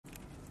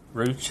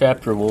Ruth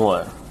chapter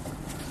 1.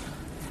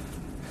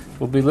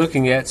 We'll be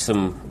looking at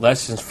some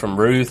lessons from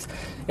Ruth.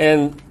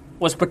 And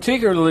what's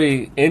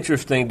particularly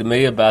interesting to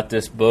me about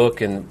this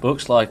book and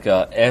books like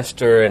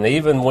Esther, and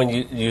even when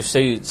you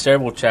see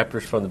several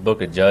chapters from the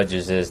book of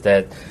Judges, is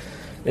that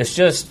it's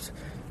just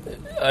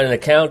an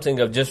accounting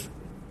of just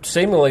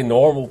seemingly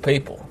normal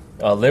people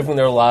living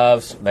their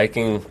lives,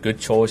 making good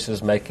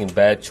choices, making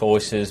bad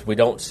choices. We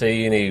don't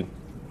see any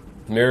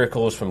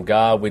miracles from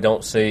God. We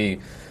don't see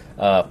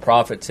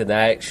prophets in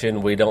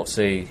action. We don't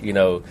see,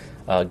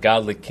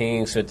 godly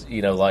kings,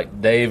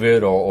 like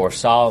David or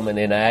Solomon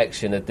in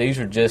action. That these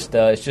are just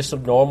it's just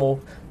some normal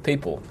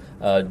people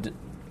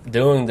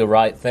doing the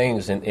right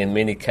things in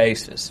many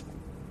cases.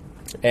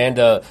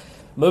 And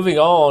moving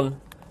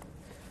on,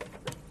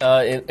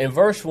 in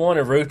verse 1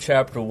 of Ruth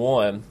chapter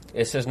 1,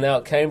 it says, "Now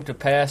it came to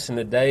pass in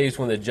the days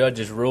when the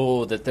judges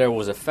ruled that there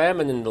was a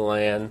famine in the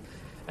land,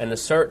 and a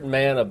certain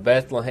man of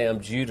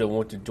Bethlehem, Judah,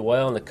 went to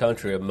dwell in the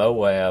country of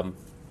Moab,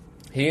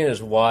 he and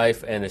his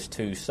wife and his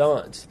 2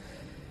 sons."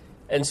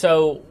 And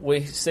so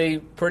we see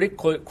pretty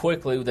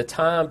quickly the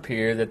time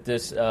period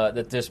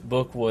that this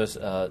book was,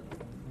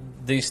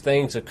 these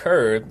things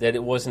occurred, that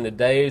it was in the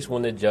days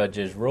when the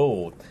judges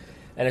ruled.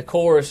 And of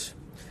course,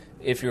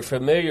 if you're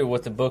familiar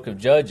with the book of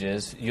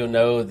Judges, you'll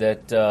know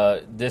that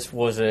this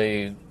was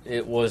at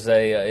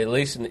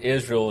least in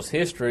Israel's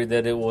history,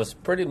 that it was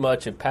pretty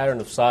much a pattern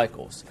of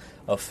cycles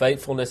of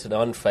faithfulness and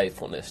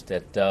unfaithfulness.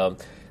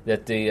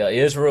 That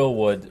Israel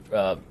would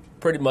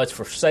pretty much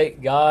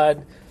forsake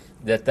God,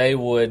 that they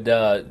would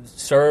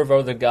serve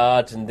other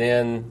gods, and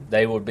then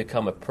they would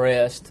become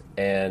oppressed,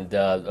 and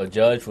a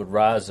judge would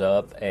rise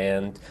up,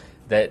 and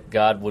that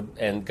God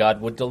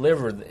would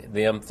deliver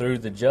them through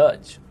the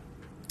judge.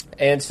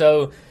 And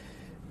so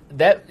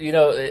that,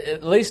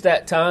 at least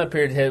that time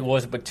period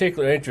was of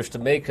particular interest to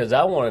me, because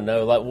I want to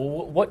know,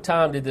 what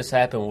time did this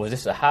happen? Was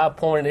this a high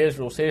point in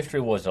Israel's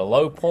history? Was it a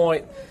low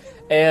point?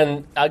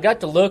 And I got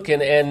to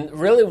looking, and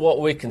really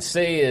what we can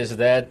see is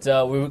that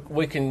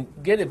we can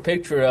get a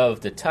picture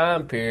of the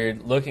time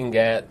period looking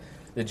at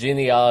the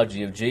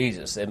genealogy of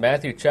Jesus. In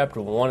Matthew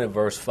chapter 1 and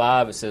verse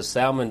 5, it says,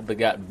 "Salmon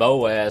begot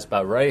Boaz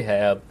by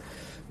Rahab.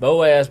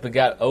 Boaz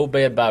begot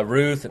Obed by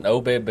Ruth, and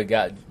Obed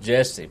begot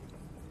Jesse."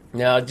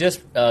 Now,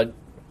 just got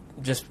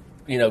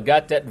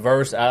that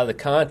verse out of the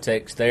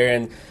context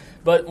there,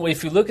 but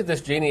if you look at this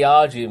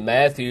genealogy in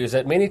Matthew, is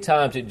that many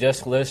times it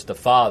just lists the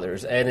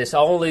fathers, and it's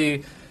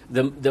only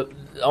the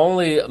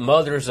only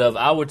mothers of,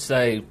 I would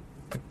say,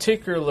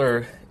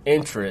 particular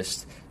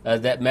interest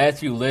that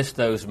Matthew lists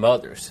those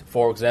mothers.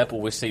 For example,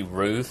 we see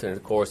Ruth, and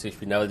of course,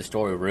 if you know the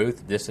story of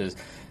Ruth, this is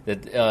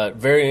a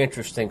very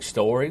interesting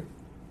story,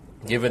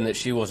 given that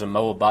she was a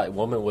Moabite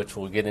woman, which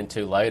we'll get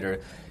into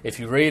later. If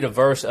you read a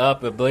verse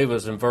up, I believe it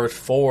was in verse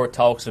 4, it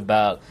talks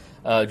about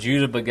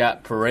Judah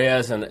begot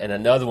Perez and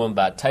another one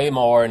by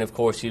Tamar. And, of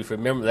course, if you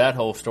remember that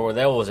whole story,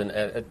 that was an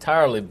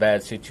entirely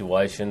bad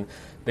situation,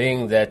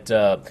 being that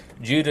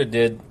Judah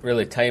did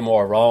really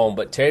Tamar wrong,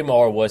 but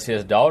Tamar was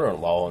his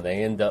daughter-in-law, and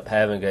they end up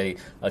having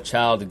a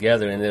child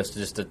together, and it's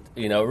just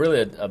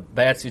really a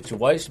bad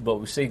situation, but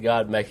we see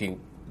God making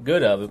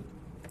good of it.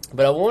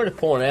 But I wanted to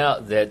point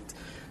out that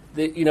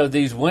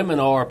these women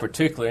are of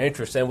particular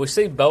interest, and we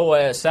see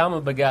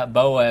Salmon begot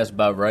Boaz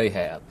by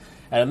Rahab.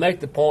 And I make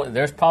the point that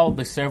there's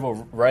probably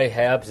several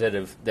Rahabs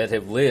that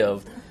have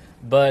lived,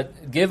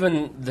 but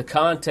given the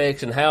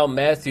context and how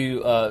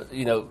Matthew,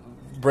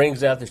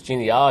 brings out this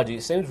genealogy,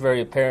 it seems very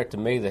apparent to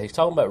me that he's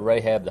talking about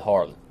Rahab the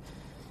harlot.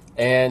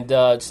 And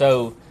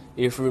so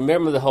if you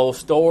remember the whole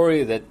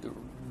story that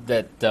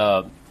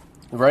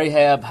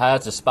Rahab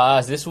hides the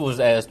spies, this was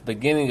as the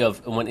beginning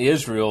of when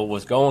Israel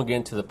was going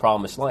into the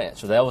promised land.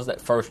 So that was that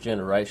first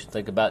generation.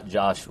 Think about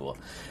Joshua,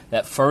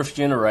 that first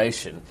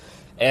generation.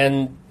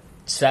 And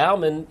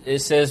Salmon, it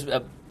says,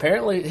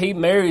 apparently he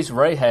marries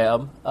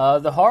Rahab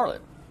the harlot.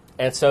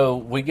 And so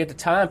we get the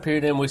time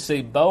period, and we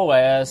see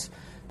Boaz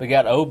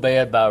begot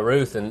Obed by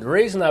Ruth. And the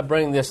reason I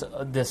bring this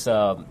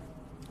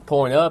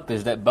point up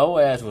is that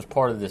Boaz was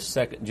part of this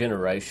second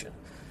generation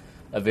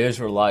of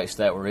Israelites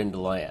that were in the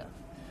land.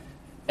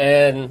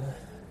 And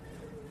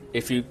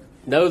if you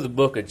know the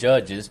book of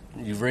Judges,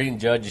 you read in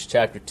Judges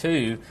chapter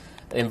 2,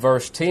 in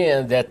verse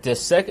 10, that this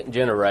second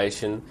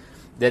generation,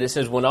 that it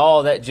says, when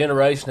all that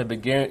generation had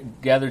been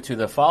gathered to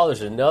their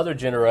fathers, another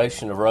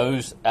generation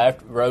rose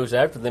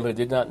after them who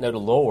did not know the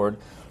Lord,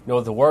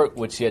 nor the work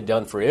which he had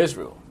done for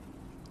Israel.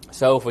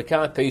 So if we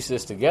kind of piece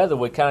this together,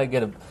 we kind of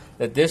get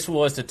that this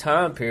was the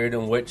time period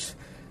in which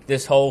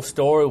this whole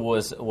story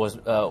was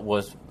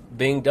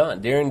being done,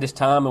 during this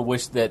time in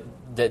which that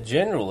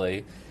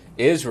generally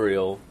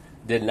Israel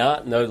did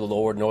not know the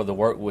Lord nor the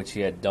work which he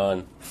had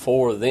done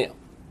for them.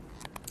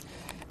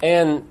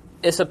 And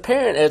it's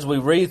apparent as we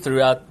read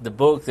throughout the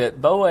book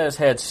that Boaz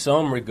had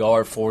some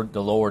regard for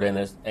the Lord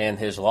and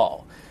his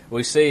law.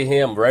 We see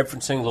him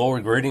referencing the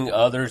Lord, greeting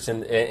others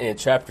in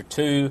chapter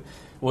 2.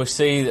 We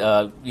see,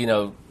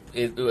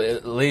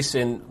 at least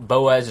in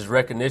Boaz's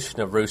recognition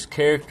of Ruth's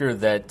character,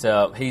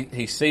 that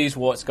he sees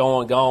what's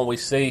going on. We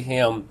see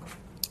him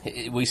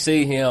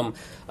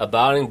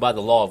abiding by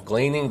the law of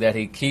gleaning, that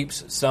he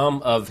keeps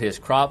some of his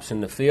crops in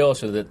the field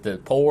so that the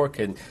poor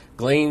can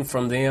glean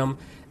from them.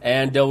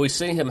 And we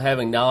see him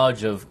having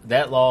knowledge of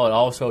that law and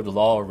also the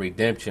law of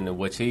redemption, in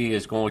which he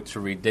is going to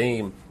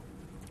redeem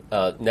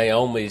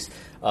Naomi's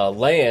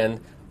land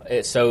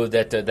so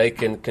that they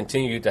can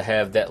continue to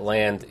have that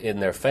land in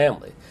their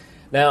family.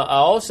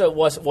 Now,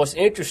 what's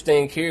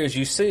interesting here is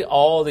you see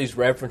all these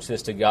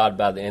references to God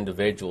by the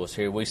individuals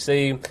here. We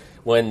see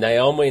when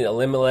Naomi and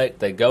Elimelech,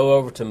 they go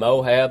over to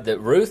Moab, that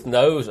Ruth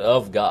knows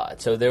of God.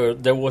 So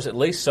there was at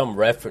least some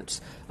reference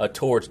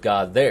towards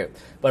God there.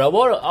 But I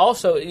want to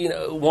also,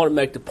 want to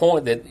make the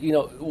point that,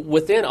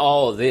 within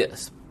all of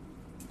this,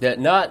 that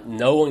not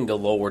knowing the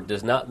Lord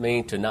does not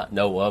mean to not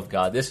know of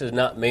God. This is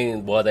not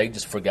meaning, well, they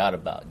just forgot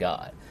about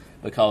God.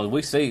 Because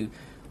we see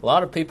a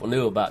lot of people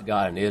knew about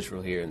God in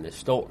Israel here in this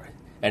story.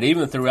 And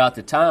even throughout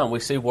the time, we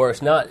see where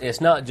it's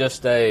not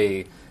just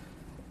that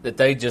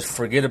they just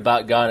forget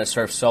about God and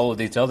serve solely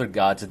these other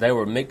gods, that they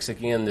were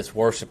mixing in this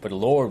worship of the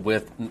Lord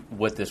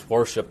with this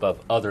worship of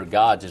other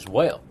gods as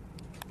well.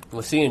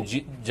 We see in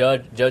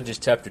Judges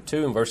chapter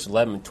 2 and verse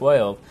 11 and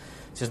 12,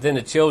 it says, "Then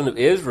the children of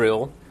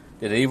Israel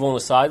did evil in the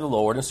sight of the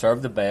Lord and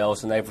served the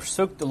Baals, and they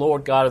forsook the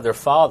Lord God of their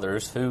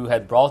fathers, who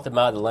had brought them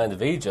out of the land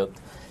of Egypt.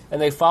 And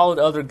they followed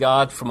other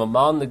gods from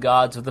among the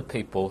gods of the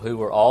people who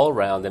were all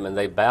around them, and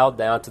they bowed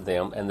down to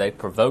them, and they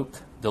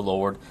provoked the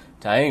Lord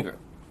to anger."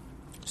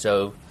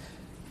 So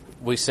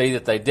we see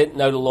that they didn't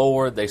know the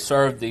Lord, they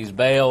served these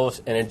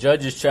Baals, and in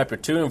Judges chapter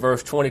 2 and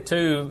verse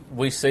 22,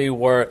 we see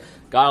where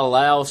God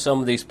allows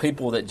some of these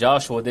people that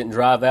Joshua didn't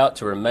drive out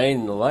to remain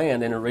in the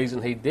land, and the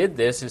reason he did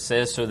this, it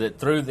says, "So that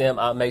through them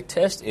I may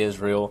test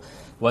Israel,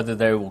 whether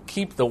they will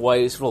keep the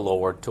ways of the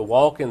Lord, to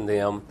walk in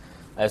them,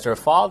 as their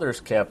fathers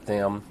kept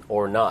them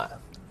or not."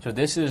 So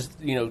this is,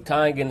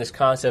 tying in this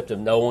concept of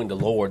knowing the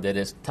Lord, that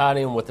is tied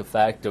in with the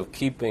fact of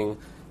keeping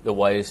the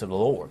ways of the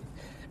Lord.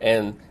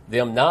 And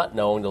them not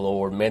knowing the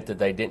Lord meant that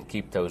they didn't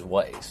keep those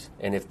ways.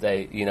 And if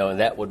they, and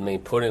that would mean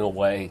putting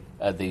away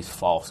these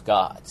false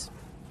gods.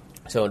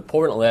 So an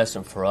important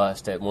lesson for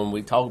us that when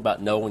we talk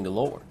about knowing the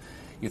Lord,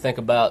 you think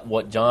about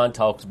what John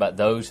talks about,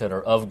 those that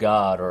are of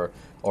God or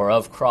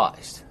of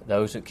Christ,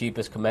 those that keep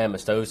his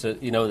commandments, those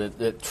that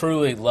that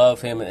truly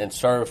love him and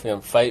serve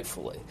him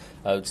faithfully.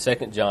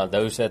 2 John,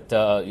 those that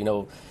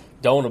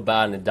don't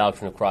abide in the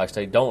doctrine of Christ,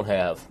 they don't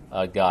have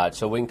God.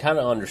 So we can kind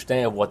of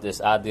understand what this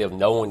idea of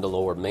knowing the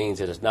Lord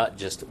means. It is not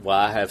just, well,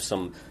 I have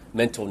some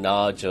mental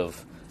knowledge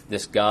of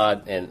this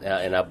God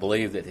and I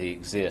believe that he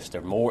exists.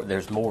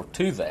 There's more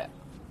to that.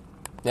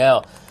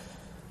 Now,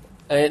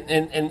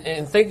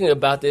 and thinking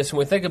about this, and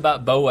we think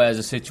about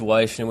Boaz's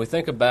situation, we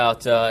think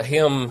about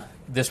him,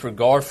 this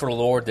regard for the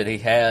Lord that he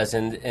has,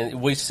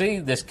 and we see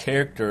this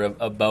character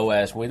of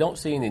Boaz. We don't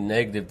see any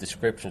negative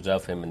descriptions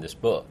of him in this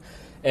book.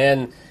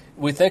 And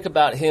we think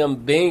about him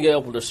being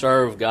able to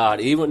serve God,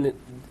 even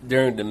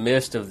during the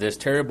midst of this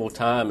terrible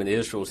time in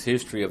Israel's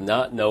history of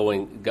not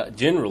knowing God,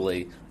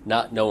 generally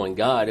not knowing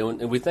God.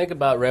 And we think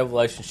about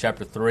Revelation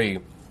chapter 3,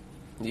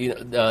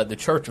 the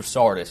church of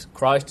Sardis.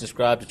 Christ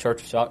described the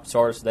church of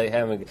Sardis, they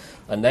having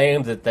a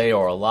name that they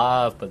are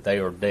alive, but they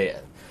are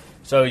dead.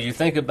 So you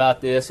think about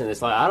this, and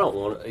it's like, I don't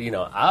want to,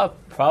 I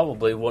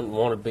probably wouldn't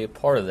want to be a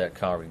part of that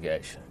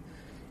congregation.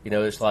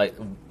 It's like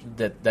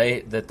that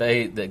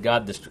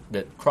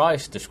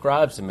Christ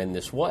describes them in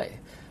this way.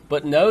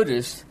 But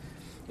notice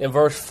in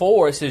verse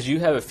 4, it says, "You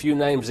have a few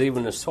names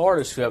even in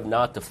Sardis who have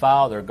not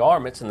defiled their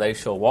garments, and they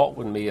shall walk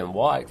with me in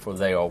white, for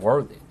they are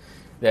worthy."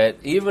 That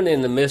even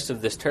in the midst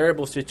of this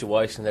terrible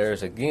situation, there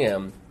is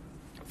again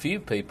few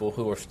people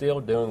who are still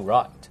doing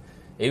right,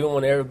 even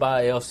when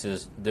everybody else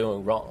is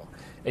doing wrong.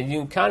 And you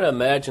can kind of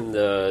imagine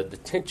the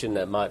tension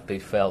that might be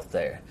felt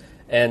there,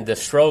 and the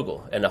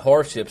struggle and the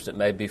hardships that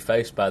may be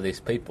faced by these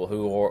people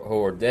who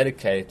are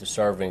dedicated to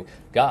serving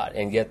God,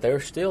 and yet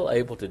they're still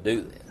able to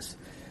do this.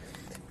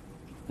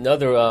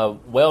 Another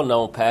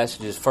well-known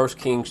passage is 1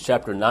 Kings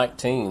chapter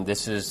 19.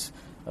 This is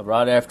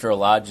right after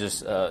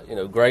Elijah's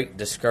great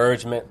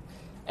discouragement,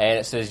 and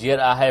it says, "Yet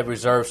I have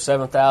reserved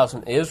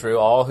 7,000 Israel,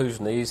 all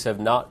whose knees have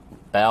not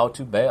bowed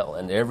to Baal,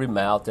 and every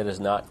mouth that has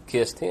not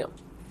kissed him."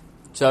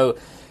 So,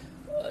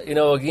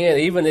 again,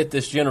 even at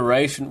this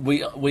generation,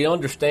 we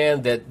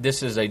understand that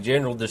this is a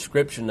general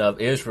description of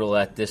Israel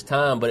at this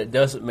time, but it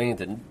doesn't mean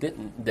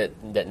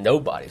that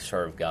nobody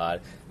served God,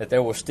 that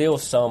there were still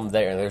some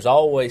there. There's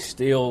always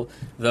still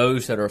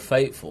those that are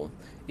faithful,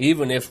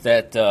 even if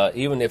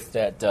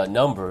that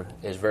number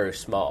is very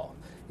small.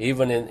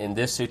 Even in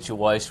this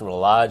situation with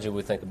Elijah,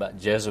 we think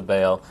about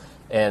Jezebel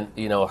and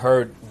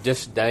her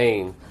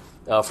disdain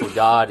for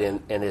God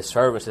and his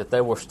servants, that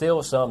there were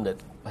still some that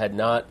had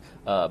not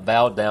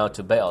bowed down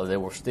to Baal. There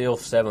were still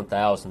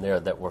 7,000 there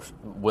that were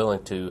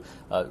willing to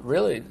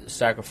really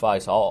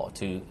sacrifice all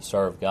to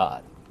serve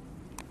God.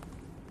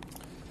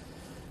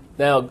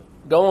 Now,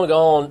 going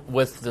on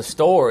with the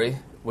story,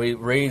 we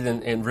read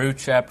in Ruth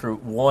chapter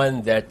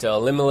 1 that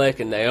Elimelech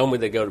and Naomi,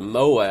 they go to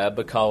Moab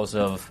because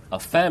of a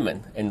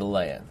famine in the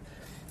land.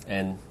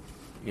 And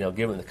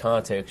given the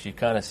context, you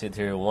kind of sit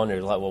here and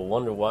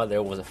wonder why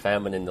there was a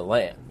famine in the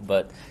land.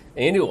 But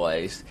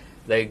anyways,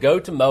 they go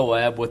to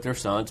Moab with their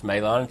sons,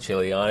 Mahlon and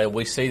Chilion, and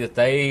we see that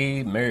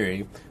they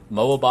marry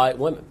Moabite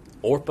women,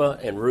 Orpah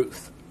and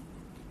Ruth.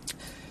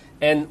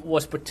 And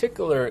what's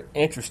particularly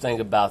interesting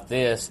about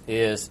this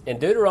is in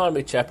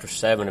Deuteronomy chapter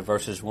 7 and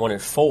verses 1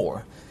 and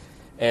 4,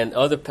 and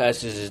other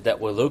passages that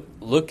we'll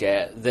look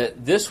at,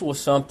 that this was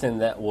something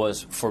that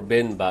was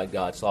forbidden by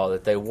God's law,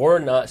 that they were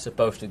not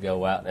supposed to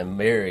go out and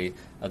marry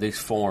these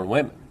foreign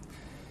women.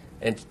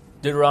 And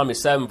Deuteronomy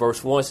 7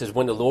 verse 1 says,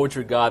 "When the Lord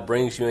your God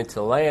brings you into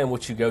the land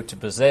which you go to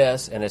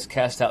possess, and has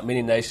cast out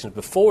many nations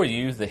before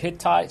you, the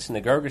Hittites and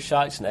the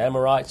Girgashites and the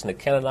Amorites and the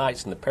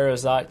Canaanites and the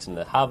Perizzites and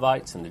the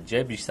Hivites and the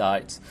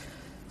Jebusites,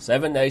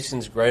 7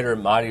 nations greater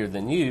and mightier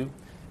than you,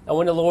 and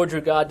when the Lord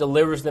your God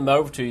delivers them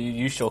over to you,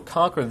 you shall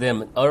conquer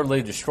them and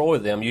utterly destroy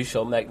them. You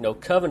shall make no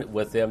covenant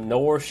with them,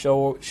 nor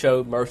show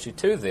mercy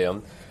to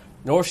them,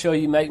 nor shall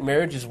you make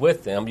marriages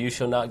with them. You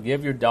shall not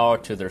give your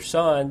daughter to their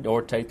son,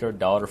 nor take their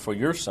daughter for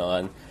your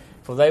son,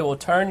 for they will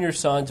turn your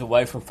sons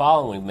away from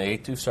following me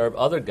to serve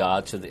other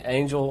gods, so the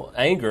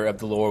anger of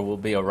the Lord will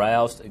be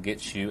aroused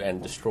against you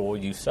and destroy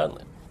you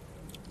suddenly."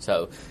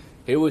 So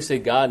here we see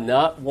God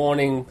not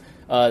wanting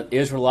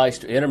Israelites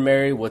to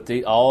intermarry with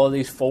all of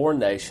these foreign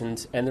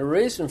nations. And the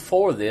reason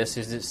for this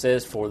is it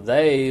says, "For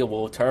they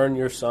will turn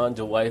your sons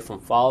away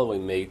from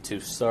following me to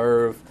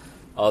serve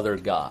other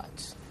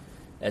gods."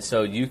 And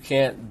so you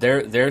can't,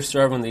 they're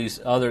serving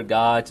these other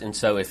gods. And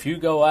so if you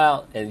go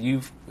out and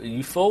you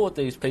fool with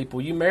these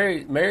people, you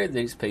marry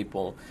these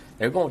people,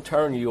 they're going to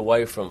turn you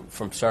away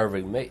from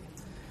serving me.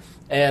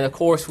 And, of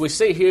course, we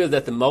see here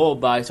that the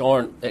Moabites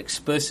aren't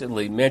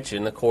explicitly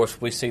mentioned. Of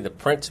course, we see the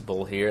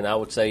principle here, and I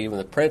would say even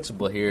the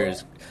principle here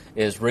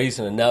is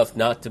reason enough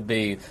not to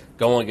be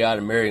going out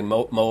and marrying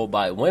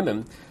Moabite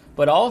women.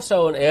 But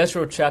also in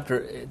Ezra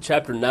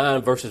chapter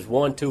 9, verses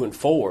 1, 2, and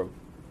 4,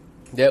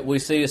 that we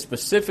see a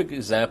specific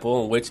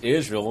example in which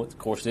Israel, of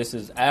course, this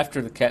is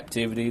after the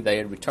captivity, they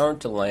had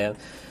returned to land.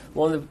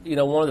 One of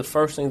the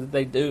first things that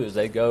they do is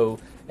they go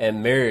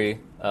and marry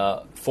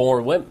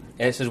foreign women.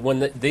 And it says,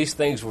 "When these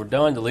things were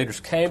done, the leaders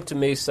came to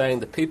me, saying,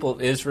 the people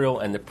of Israel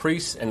and the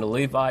priests and the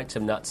Levites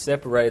have not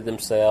separated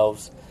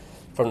themselves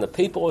from the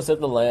peoples of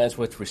the lands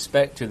with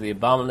respect to the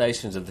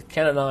abominations of the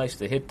Canaanites,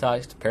 the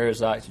Hittites, the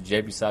Perizzites, the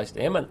Jebusites,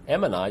 the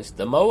Ammonites,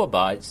 the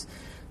Moabites,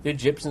 the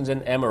Egyptians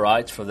and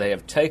Amorites, for they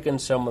have taken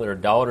some of their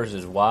daughters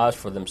as wives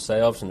for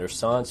themselves and their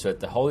sons, so that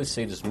the holy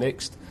seed is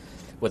mixed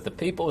with the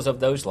peoples of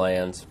those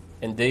lands.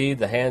 Indeed,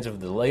 the hands of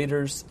the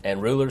leaders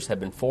and rulers have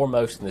been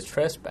foremost in this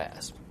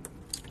trespass."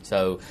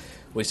 So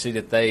we see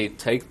that they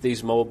take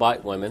these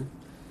Moabite women,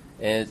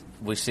 and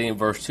we see in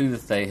verse 2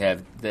 that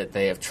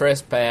they have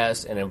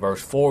trespassed, and in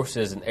verse 4 it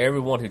says, "And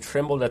everyone who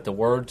trembled at the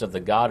words of the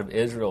God of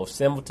Israel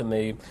assembled to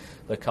me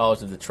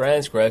because of the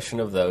transgression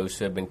of those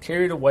who have been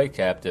carried away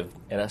captive,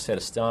 and I sat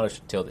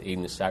astonished until the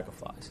evening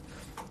sacrifice."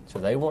 So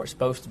they weren't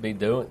supposed to be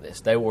doing this.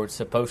 They were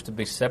supposed to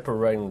be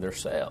separating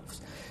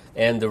themselves.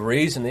 And the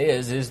reason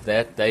is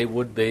that they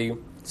would be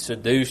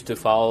seduced to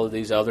follow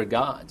these other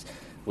gods.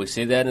 We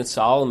see that in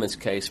Solomon's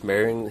case,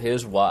 marrying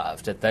his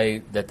wives, that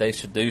they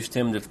seduced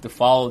him to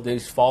follow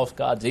these false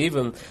gods,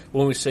 even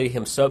when we see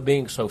him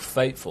being so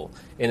faithful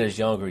in his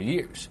younger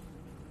years.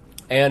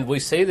 And we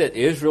see that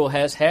Israel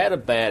has had a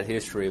bad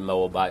history of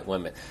Moabite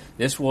women.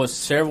 This was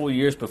several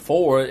years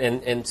before,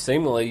 and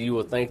seemingly you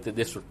would think that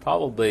this was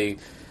probably,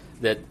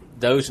 that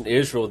those in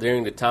Israel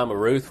during the time of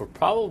Ruth were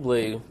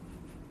probably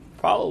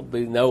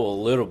know a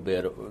little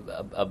bit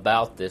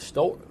about this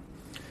story.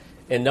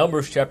 In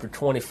Numbers chapter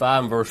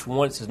 25 and verse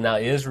 1, it says, "Now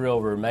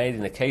Israel remained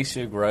in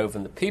Acacia Grove,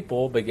 and the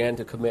people began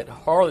to commit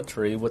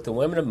harlotry with the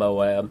women of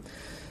Moab.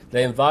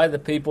 They invited the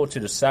people to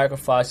the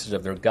sacrifices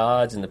of their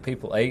gods, and the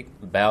people ate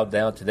and bowed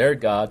down to their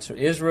gods. So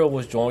Israel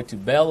was joined to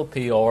Baal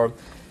Peor,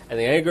 and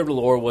the anger of the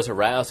Lord was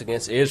aroused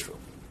against Israel."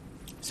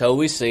 So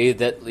we see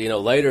that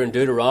later in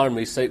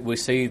Deuteronomy we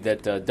see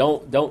that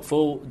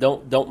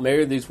don't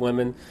marry these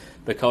women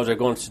because they're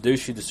going to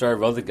seduce you to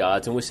serve other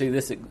gods, and we see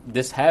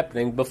this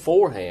happening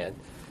beforehand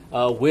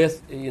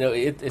with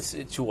its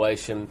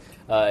situation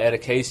at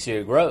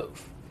Acacia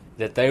Grove,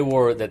 that they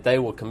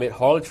would commit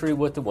harlotry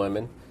with the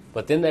women,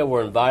 but then they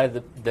were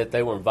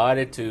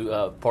invited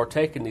to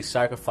partake in these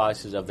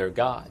sacrifices of their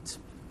gods,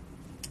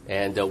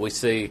 and we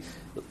see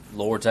the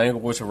Lord's anger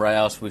was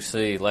aroused. We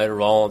see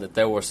later on that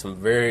there was some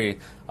very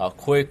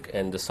quick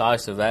and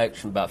decisive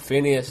action by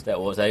Phinehas that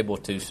was able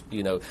to,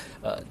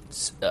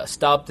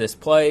 stop this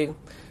plague.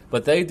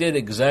 But they did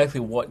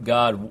exactly what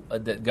God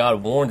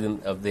warned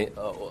them of.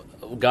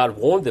 God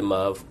warned them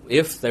of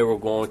if they were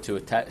going to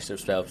attach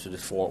themselves to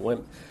these foreign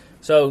women.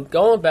 So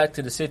going back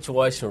to the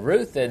situation of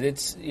Ruth, that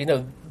it's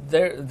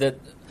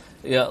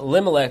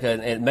Elimelech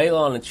and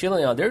Mahlon and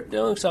Chilion, they're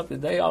doing something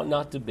they ought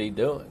not to be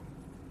doing.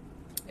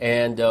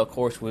 And, of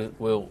course,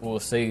 we'll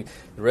see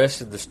the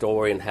rest of the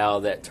story and how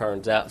that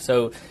turns out.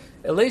 So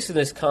at least in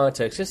this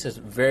context, this is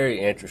very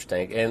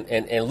interesting.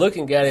 And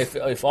looking at it,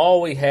 if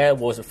all we had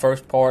was the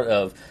first part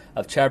of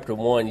chapter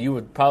 1, you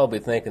would probably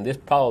be thinking this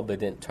probably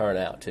didn't turn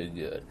out too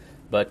good.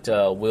 But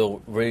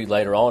we'll read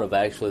later on of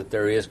actually that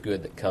there is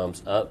good that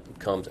comes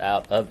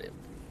out of it.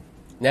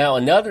 Now,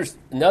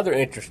 another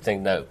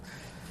interesting note,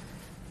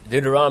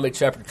 Deuteronomy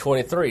chapter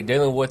 23,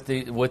 dealing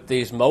with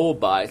these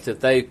Moabites,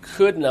 that they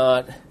could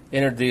not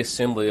enter the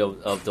assembly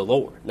of the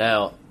Lord.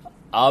 Now,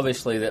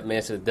 obviously, that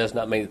means that it does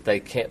not mean that they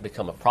can't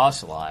become a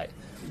proselyte,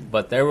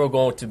 but there were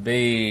going to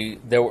be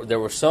there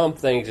were some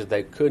things that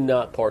they could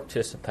not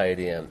participate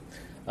in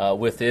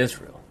with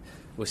Israel.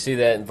 We see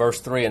that in verse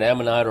 3, an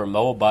Ammonite or a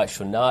Moabite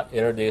shall not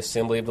enter the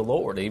assembly of the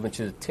Lord. Even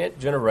to the 10th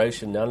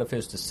generation, none of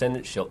his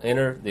descendants shall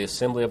enter the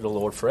assembly of the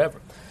Lord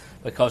forever,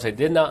 because they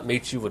did not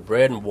meet you with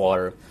bread and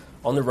water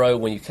on the road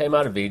when you came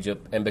out of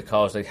Egypt, and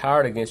because they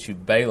hired against you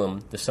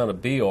Balaam, the son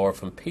of Beor,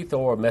 from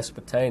Pethor of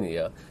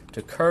Mesopotamia,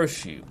 to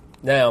curse you.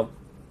 Now,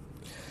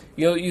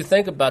 you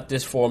think about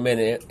this for a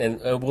minute,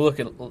 and we'll look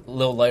at a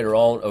little later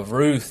on of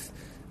Ruth,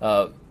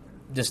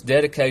 this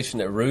dedication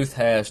that Ruth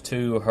has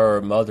to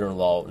her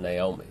mother-in-law,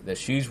 Naomi, that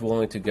she's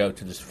willing to go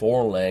to this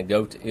foreign land,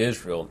 go to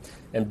Israel,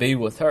 and be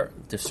with her,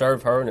 to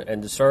serve her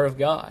and to serve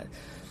God.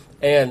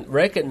 And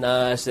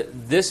recognize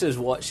that this is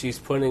what she's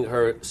putting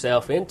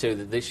herself into,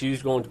 that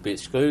she's going to be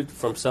excluded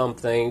from some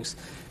things.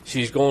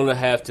 She's going to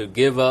have to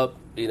give up,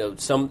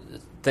 some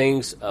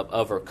things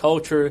of her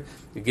culture,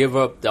 to give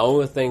up the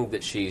only thing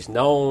that she's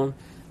known,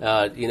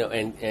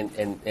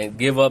 and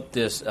give up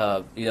this,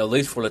 at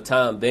least for the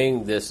time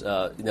being, this,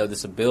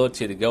 this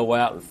ability to go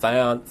out and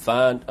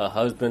find a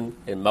husband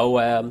in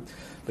Moab.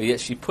 But yet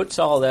she puts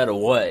all that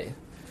away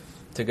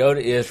to go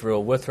to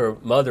Israel with her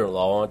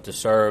mother-in-law and to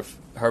serve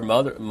her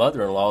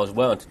mother-in-law as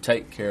well, and to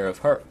take care of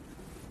her.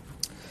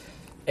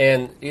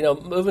 And,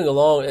 moving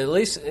along, at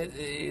least,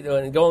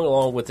 and going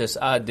along with this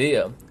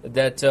idea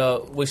that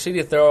we see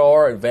that there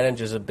are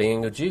advantages of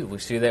being a Jew. We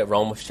see that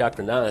Romans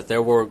chapter 9, that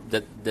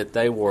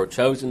they were a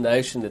chosen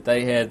nation, that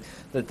they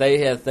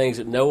had things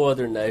that no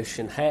other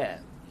nation had.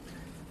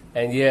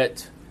 And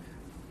yet,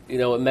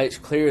 it makes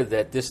clear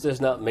that this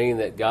does not mean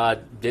that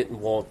God didn't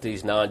want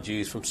these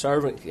non-Jews from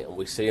serving Him.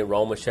 We see in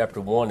Romans chapter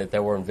 1 that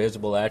there were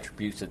invisible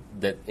attributes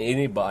that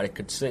anybody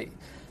could see,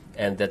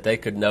 and that they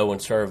could know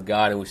and serve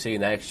God. And we see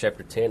in Acts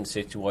chapter 10 the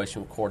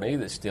situation with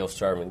Cornelius still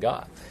serving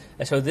God.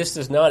 And so this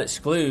does not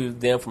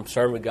exclude them from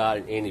serving God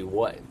in any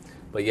way.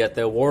 But yet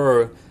there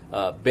were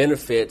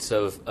benefits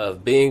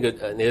of being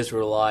an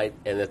Israelite,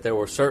 and that there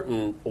were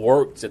certain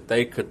works that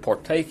they could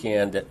partake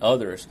in that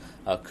others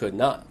could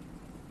not.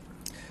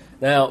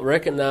 Now,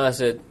 recognize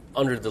that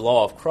under the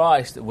law of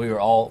Christ that we are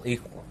all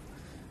equal.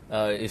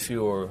 If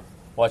you were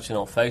watching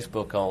on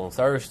Facebook on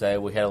Thursday,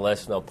 we had a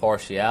lesson on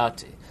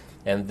partiality,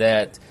 and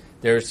that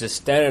there's this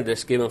standard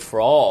that's given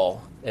for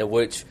all, in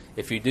which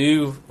if you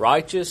do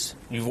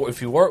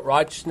if you work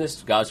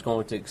righteousness, God's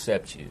going to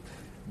accept you.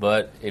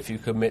 But if you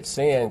commit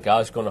sin,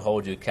 God's going to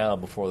hold you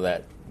accountable for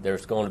that.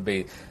 There's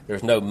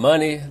no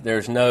money,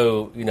 there's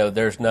no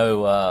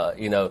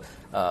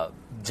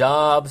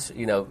jobs,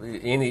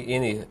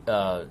 any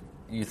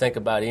you think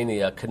about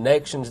any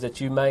connections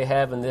that you may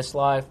have in this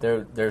life,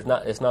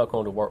 it's not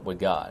going to work with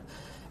God.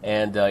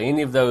 And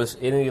any of those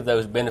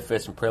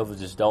benefits and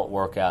privileges don't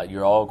work out.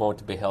 You're all going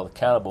to be held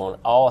accountable,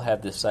 and all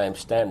have the same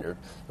standard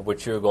in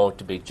which you're going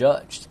to be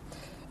judged.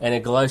 And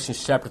in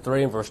Galatians chapter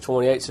 3 and verse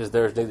 28 says,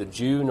 "There is neither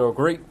Jew nor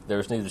Greek, there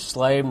is neither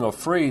slave nor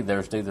free, there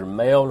is neither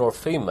male nor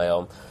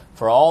female,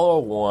 for all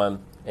are one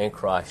in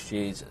Christ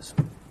Jesus."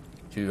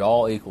 So you're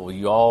all equal.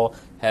 You all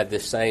have the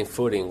same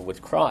footing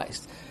with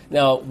Christ.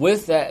 Now,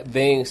 with that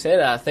being said,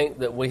 I think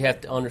that we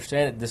have to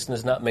understand that this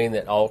does not mean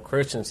that all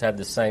Christians have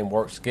the same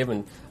works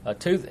given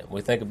to them.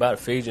 We think about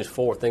Ephesians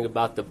 4, think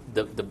about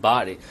the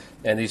body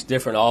and these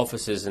different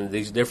offices and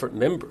these different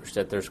members,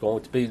 that there's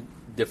going to be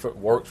different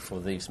works for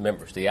these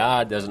members. The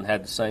eye doesn't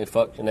have the same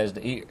function as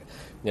the ear.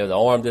 The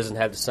arm doesn't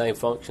have the same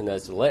function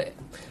as the leg.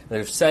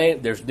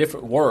 There's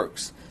different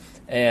works,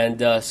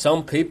 and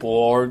some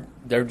people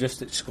they're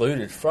just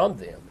excluded from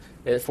them.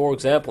 For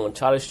example, in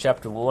Titus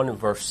chapter 1 and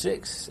verse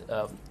 6,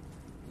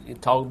 you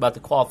talk about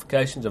the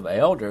qualifications of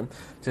elder. It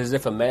says,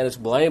 "If a man is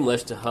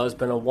blameless, to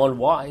husband of one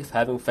wife,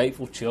 having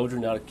faithful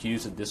children, not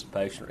accused of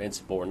dissipation or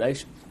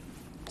insubordination."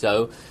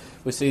 So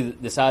we see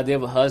this idea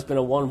of a husband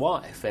of one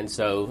wife, and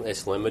so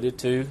it's limited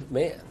to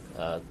men.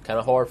 Kind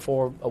of hard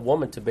for a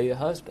woman to be a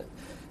husband.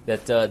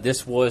 That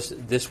this was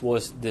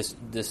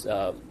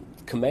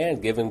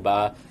command given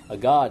by a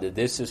God, that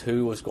this is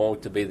who was going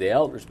to be the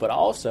elders, but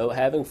also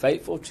having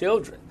faithful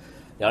children,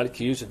 not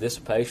accused of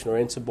dissipation or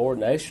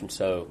insubordination.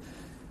 So,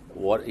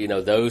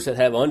 those that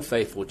have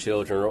unfaithful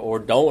children or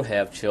don't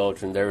have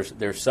children,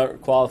 there's certain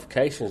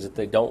qualifications that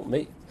they don't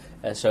meet,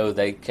 and so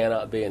they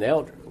cannot be an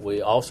elder.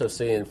 We also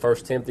see in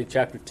 1 Timothy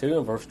chapter 2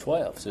 and verse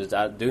 12, says,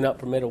 "I do not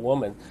permit a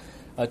woman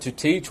to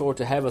teach or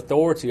to have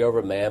authority over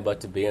a man, but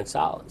to be in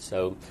silence."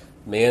 So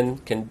men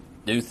can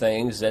do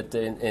things that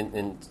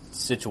in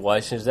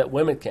situations that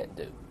women can't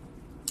do.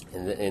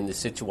 in the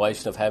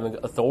situation of having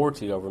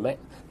authority over man,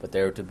 but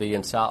they're to be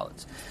in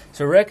silence.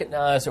 So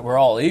recognize that we're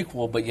all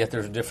equal, but yet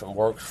there's different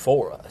works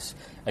for us.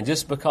 And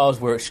just because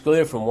we're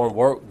excluded from one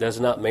work does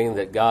not mean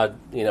that God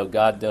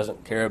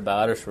doesn't care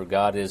about us, or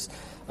God is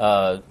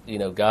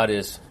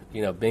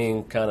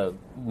being kind of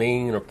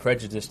mean or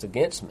prejudiced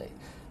against me.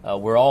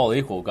 We're all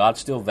equal. God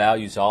still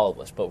values all of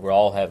us, but we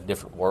all have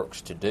different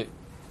works to do.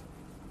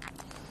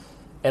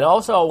 And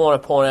also I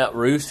want to point out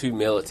Ruth's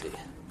humility.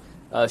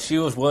 She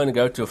was willing to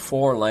go to a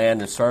foreign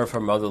land and serve her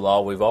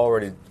mother-in-law. We've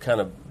already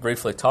kind of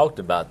briefly talked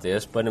about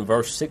this, but in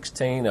verse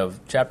 16 of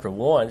chapter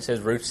 1, it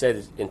says, Ruth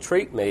said,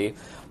 "Entreat me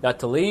not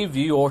to leave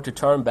you or to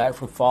turn back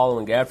from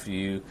following after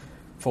you,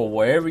 for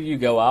wherever you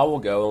go I will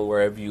go, and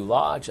wherever you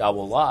lodge I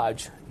will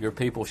lodge. Your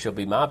people shall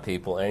be my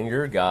people, and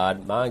your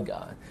God my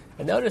God."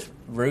 And notice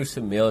Ruth's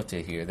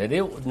humility here.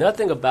 That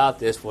nothing about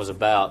this was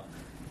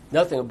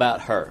nothing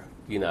about her.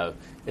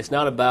 It's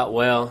not about,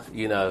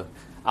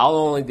 I'll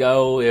only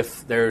go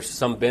if there's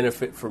some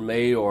benefit for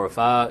me, or if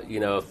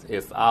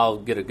if I'll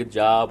get a good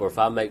job, or if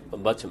I make a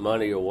bunch of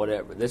money, or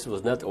whatever. This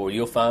was nothing, or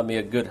you'll find me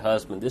a good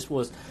husband. This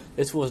was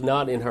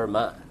not in her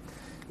mind.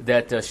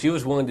 That she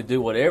was willing to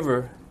do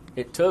whatever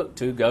it took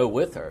to go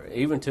with her,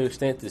 even to the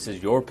extent that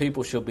says, "Your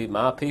people shall be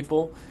my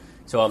people."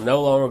 So I'm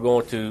no longer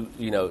going to,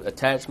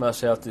 attach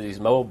myself to these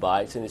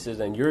Moabites. And it says,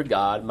 "And your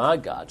God, my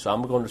God." So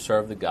I'm going to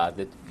serve the God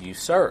that you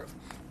serve.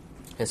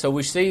 And so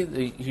we see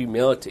the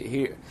humility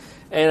here.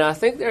 And I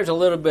think there's a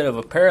little bit of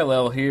a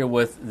parallel here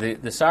with the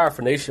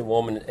Syrophoenician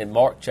woman in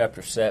Mark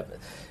chapter 7.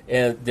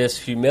 And this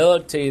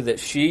humility that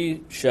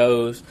she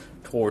shows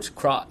towards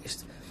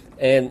Christ.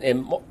 And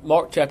in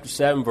Mark chapter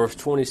 7, verse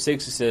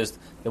 26, it says,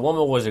 "The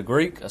woman was a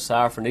Greek, a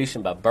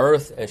Syrophoenician by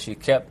birth, and she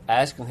kept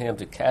asking him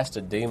to cast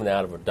a demon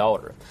out of her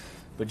daughter.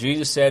 But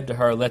Jesus said to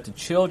her, 'Let the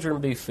children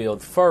be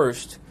filled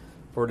first,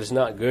 for it is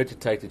not good to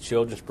take the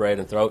children's bread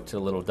and throw it to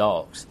the little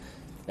dogs.'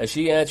 And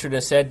she answered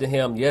and said to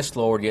him, 'Yes,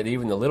 Lord, yet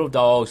even the little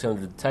dogs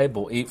under the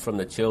table eat from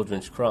the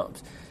children's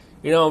crumbs.'"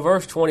 In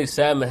verse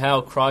 27,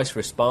 how Christ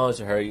responds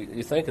to her,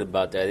 you're thinking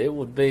about that. It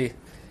would be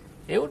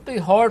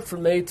hard for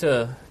me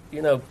to,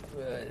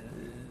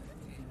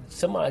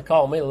 somebody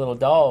call me a little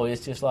dog.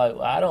 It's just like,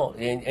 I don't,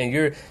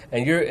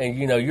 and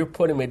you're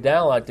putting me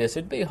down like this.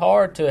 It'd be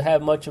hard to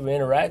have much of an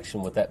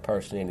interaction with that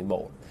person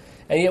anymore.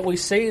 And yet we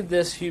see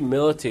this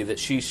humility that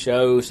she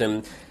shows,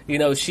 and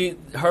she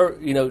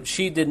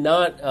did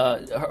not.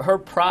 Her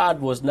pride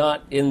was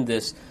not in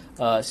this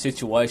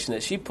situation.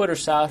 That she put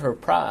aside her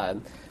pride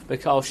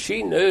because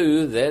she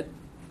knew that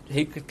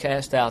he could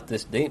cast out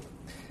this demon.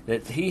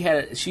 That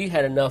she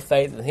had enough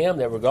faith in him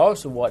that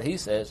regardless of what he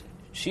says,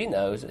 she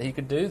knows that he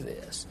could do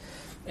this.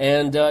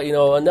 And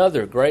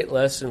another great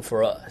lesson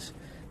for us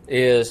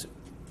is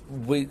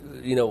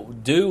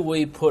do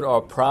we put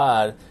our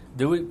pride?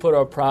 Do we put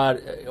our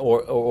pride,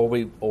 or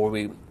we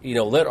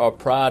let our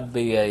pride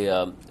be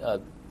a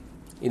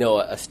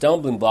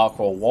stumbling block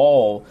or a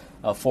wall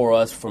for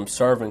us from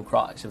serving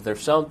Christ? If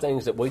there's some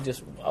things that we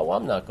just,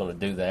 I'm not going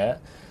to do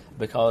that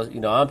because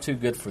I'm too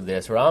good for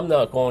this, or I'm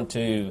not going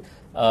to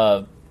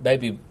deal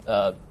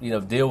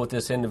with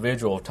this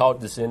individual, or talk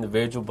to this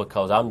individual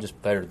because I'm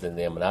just better than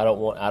them, and I don't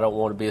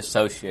want to be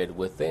associated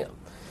with them.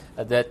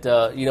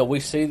 We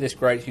see this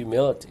great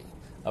humility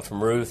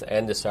from Ruth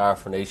and the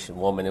Syrophoenician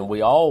woman, and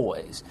we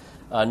always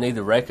need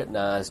to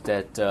recognize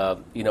that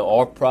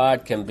our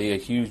pride can be a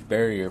huge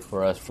barrier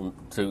for us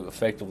to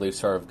effectively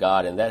serve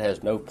God, and that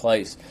has no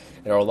place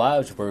in our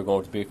lives if we're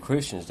going to be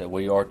Christians. That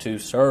we are to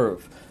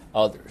serve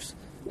others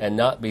and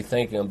not be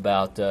thinking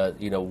about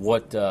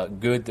what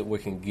good that we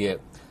can get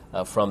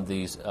from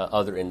these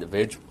other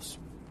individuals.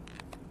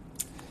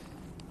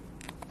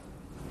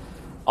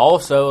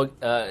 Also,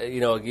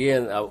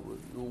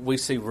 we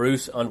see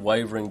Ruth's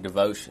unwavering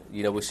devotion.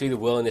 We see the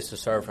willingness to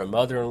serve her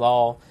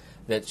mother-in-law,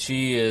 that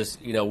she is,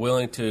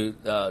 willing to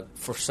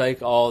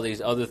forsake all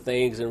these other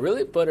things and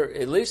really put her,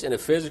 at least in a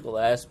physical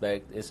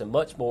aspect, it's a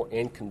much more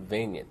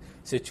inconvenient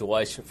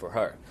situation for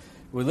her.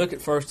 We look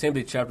at 1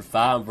 Timothy chapter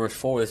 5 and verse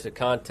 4. This is the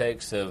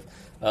context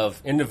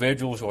of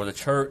individuals or the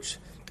church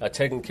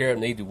taking care of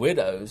needy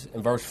widows.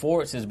 In verse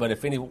 4 it says, "But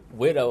if any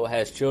widow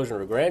has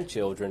children or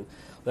grandchildren,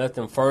 let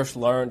them first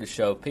learn to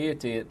show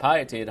piety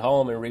at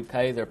home and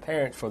repay their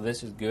parents, for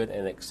this is good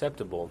and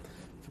acceptable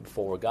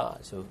before God."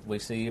 So we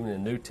see even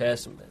in the New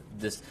Testament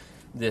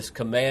this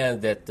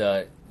command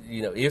that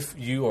if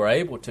you are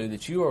able to,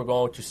 that you are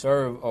going to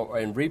serve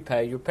and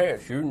repay your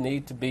parents. You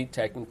need to be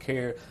taking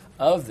care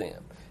of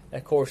them.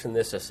 Of course, in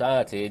this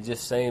society, it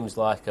just seems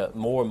like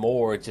more and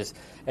more.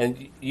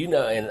 And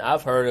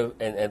I've heard of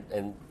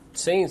and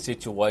seen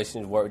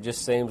situations where it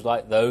just seems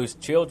like those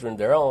children,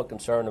 they're only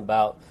concerned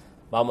about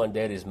mama and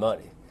daddy's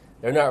money.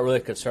 They're not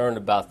really concerned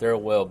about their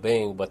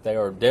well-being, but they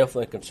are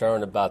definitely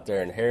concerned about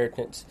their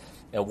inheritance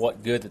and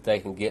what good that they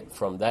can get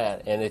from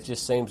that. And it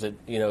just seems that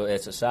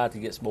as society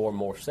gets more and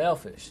more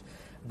selfish,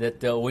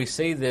 that we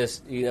see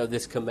this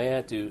this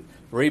command to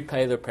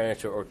repay their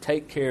parents or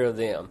take care of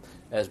them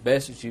as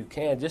best as you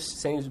can just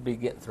seems to be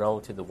getting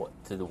thrown to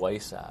the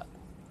wayside.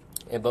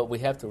 But we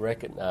have to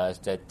recognize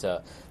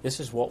that this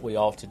is what we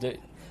ought to do,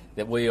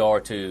 that we are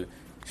to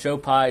show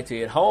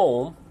piety at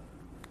home,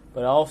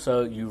 but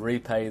also you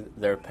repay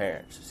their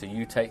parents. So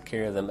you take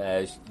care of them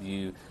as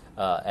you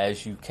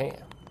can.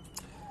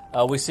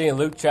 We see in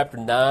Luke chapter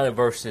 9 and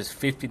verses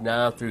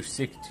 59 through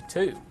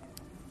 62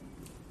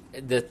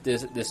 that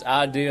this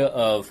idea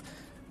of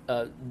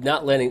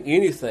not letting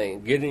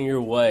anything get in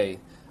your way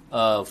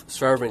of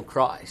serving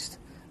Christ,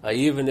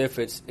 even if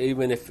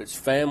it's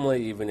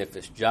family, even if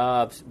it's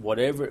jobs,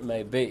 whatever it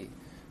may be,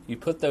 you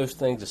put those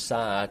things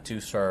aside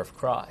to serve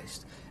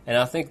Christ. And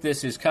I think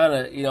this is kind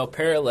of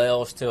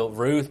parallels to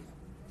Ruth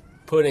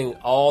putting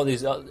all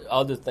these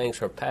other things,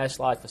 her past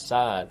life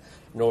aside,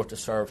 in order to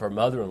serve her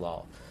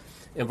mother-in-law.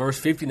 In verse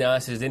 59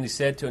 it says, "Then he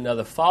said to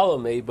another, 'Follow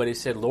me.' But he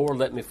said, 'Lord,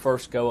 let me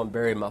first go and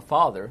bury my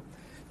father.'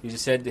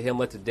 Jesus said to him,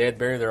 'Let the dead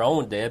bury their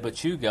own dead,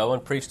 but you go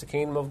and preach the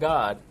kingdom of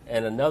God.'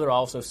 And another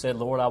also said,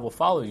 'Lord, I will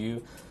follow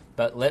you,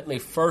 but let me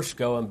first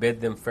go and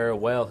bid them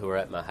farewell who are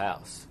at my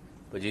house.'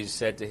 But Jesus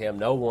said to him,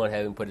 'No one,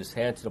 having put his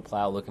hand to the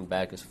plow, looking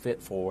back, is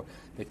fit for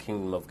the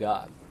kingdom of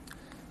God.'"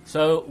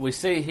 So we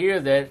see here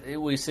that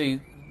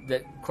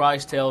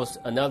Christ tells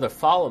another,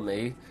 "Follow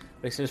me."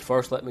 He says,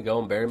 "First let me go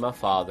and bury my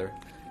father."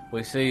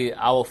 We see,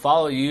 "I will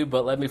follow you,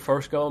 but let me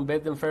first go and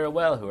bid them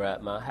farewell who are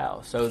at my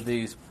house." So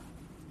these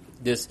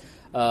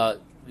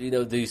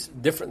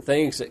different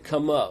things that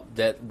come up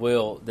that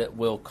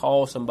will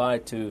cause somebody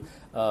to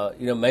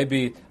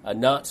maybe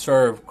not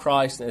serve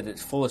Christ at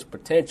its fullest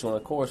potential. And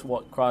of course,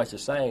 what Christ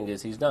is saying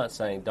is He's not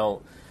saying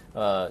don't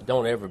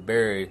ever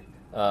bury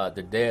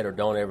the dead or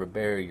don't ever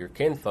bury your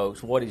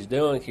kinfolks. What He's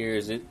doing here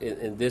is,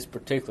 in this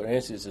particular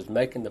instance, is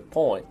making the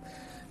point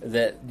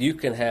that you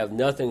can have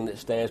nothing that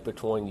stands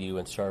between you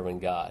and serving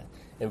God.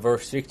 In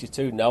verse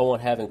 62, "No one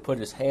having put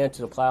his hand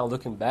to the plow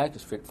looking back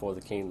is fit for the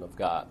kingdom of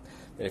God."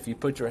 That if you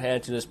put your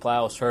hand to this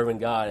plow serving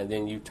God and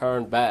then you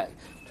turn back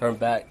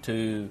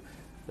to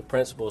the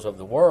principles of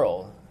the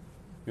world,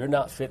 you're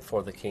not fit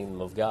for the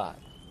kingdom of God.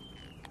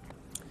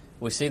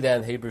 We see that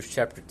in Hebrews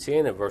chapter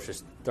 10 and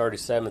verses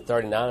 37 and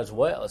 39 as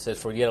well. It says,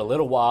 "For yet a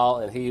little while,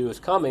 and he who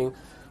is coming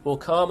will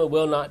come and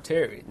will not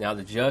tarry. Now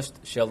the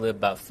just shall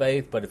live by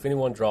faith, but if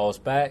anyone draws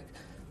back,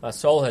 my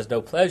soul has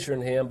no pleasure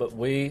in him, but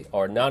we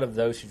are not of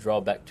those who draw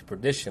back to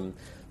perdition,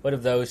 but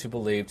of those who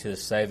believe to the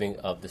saving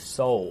of the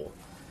soul."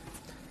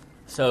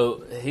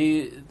 So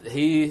he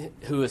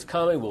who is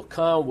coming will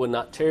come, will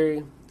not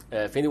tarry.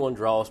 If anyone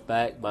draws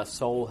back, my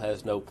soul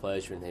has no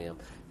pleasure in him.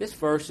 This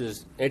verse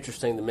is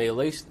interesting to me, at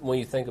least when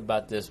you think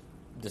about this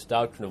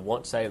doctrine of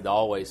once saved,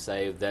 always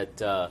saved,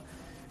 that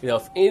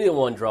if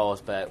anyone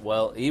draws back,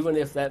 well, even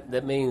if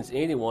that means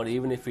anyone,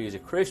 even if he's a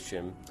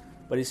Christian,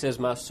 but he says,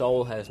 my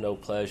soul has no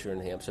pleasure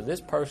in him. So this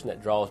person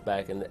that draws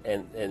back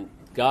and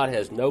God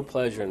has no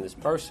pleasure in this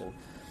person,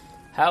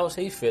 how is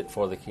he fit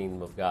for the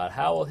kingdom of God?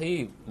 How will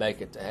he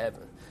make it to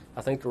heaven?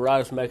 I think the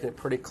writer's making it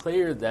pretty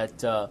clear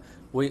that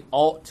we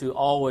ought to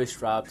always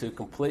strive to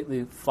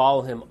completely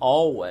follow him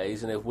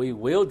always, and if we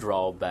will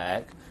draw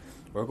back,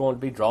 we're going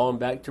to be drawn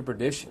back to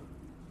perdition.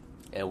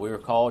 And we are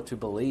called to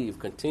believe,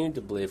 continue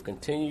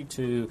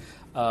to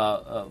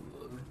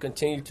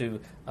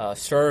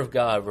serve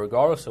God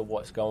regardless of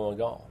what's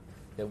going on.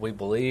 That we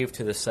believe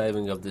to the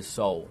saving of the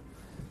soul.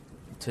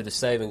 To the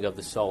saving of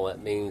the soul,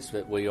 that means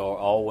that we are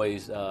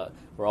always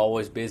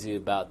busy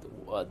about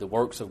the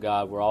works of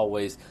God. We're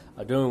always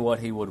doing what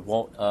He would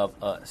want of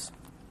us.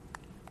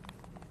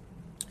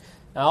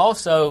 Now,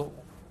 also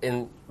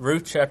in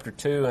Ruth chapter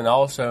 2 and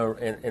also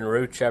in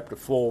Ruth chapter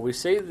 4, we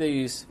see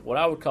these, what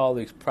I would call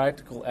these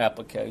practical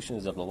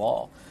applications of the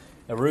law.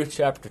 In Ruth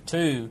chapter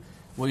 2,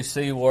 we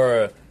see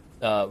where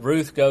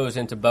Ruth goes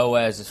into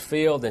Boaz's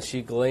field and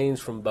she gleans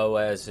from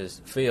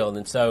Boaz's field.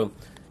 And so,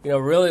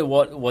 really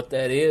what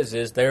that is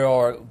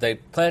they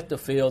plant the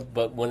field,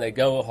 but when they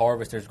go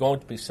harvest, there's going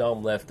to be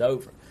some left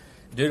over.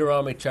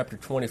 Deuteronomy chapter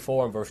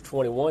 24 and verse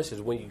 21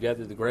 says, "When you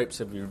gather the grapes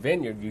of your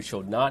vineyard, you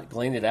shall not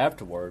glean it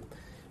afterward.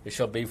 It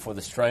shall be for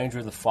the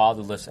stranger, the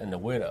fatherless, and the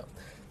widow."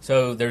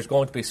 So there's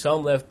going to be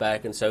some left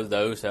back, and so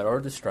those that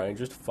are the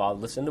strangers, the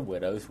fatherless, and the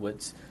widows,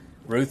 which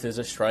Ruth is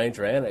a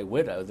stranger and a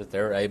widow, that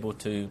they're able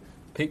to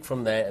pick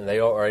from that, and they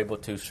are able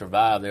to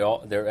survive.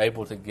 They're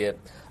able to get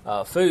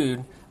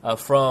food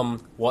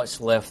from what's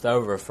left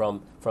over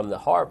from the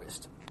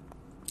harvest.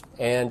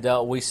 And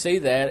we see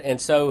that,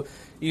 and so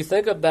you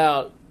think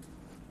about,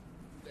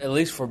 at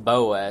least for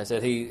Boaz,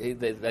 that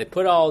they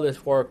put all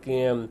this work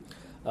in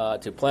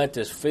to plant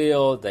this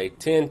field, they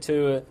tend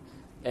to it,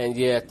 and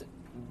yet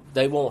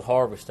they won't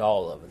harvest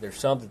all of it. There's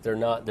some that they're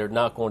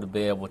not going to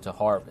be able to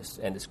harvest,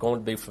 and it's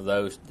going to be for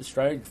those, the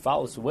stranger,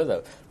 fatherless, the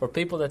widow, for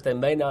people that they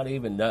may not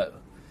even know.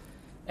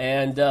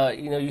 And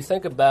you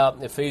think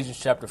about Ephesians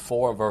chapter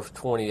 4 and verse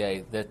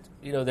 28, that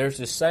there's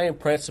the same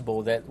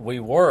principle that we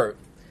work,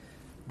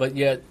 but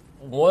yet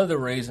one of the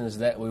reasons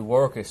that we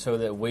work is so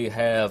that we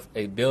have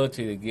a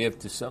ability to give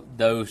to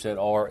those that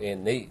are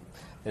in need.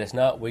 And it's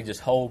not we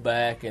just hold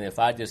back, and if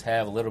I just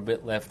have a little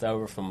bit left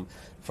over from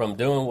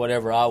doing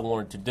whatever I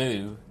wanted to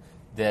do,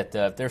 that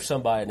if there's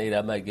somebody in need,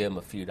 I may give them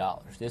a few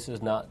dollars. This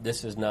is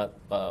not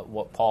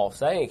what Paul's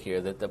saying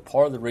here, that the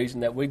part of the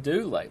reason that we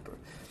do labor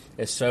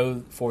is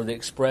so for the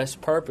express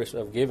purpose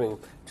of giving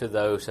to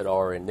those that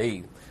are in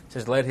need. It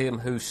says, let him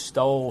who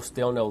stole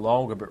steal no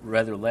longer, but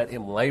rather let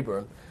him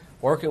labor,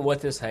 working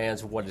with his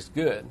hands what is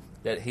good,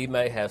 that he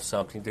may have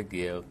something to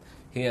give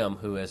him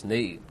who has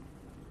need.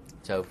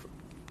 So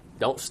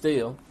don't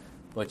steal,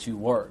 but you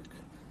work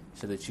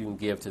so that you can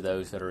give to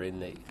those that are in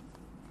need.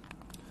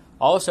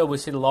 Also, we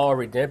see the law of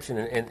redemption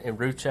in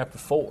Ruth chapter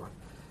 4.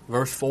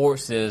 Verse 4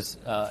 says,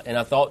 and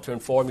I thought to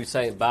inform you,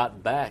 saying, buy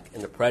it back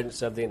in the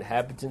presence of the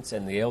inhabitants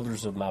and the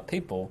elders of my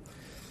people.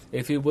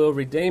 If you will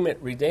redeem it,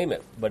 redeem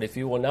it. But if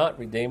you will not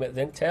redeem it,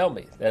 then tell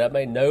me, that I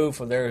may know,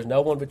 for there is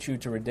no one but you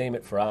to redeem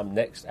it, for I am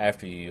next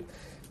after you.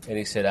 And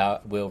he said, I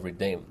will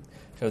redeem it.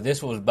 So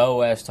this was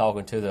Boaz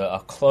talking to a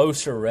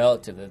closer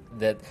relative,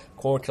 that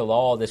according to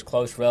law, this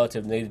close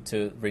relative needed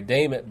to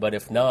redeem it, but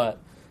if not,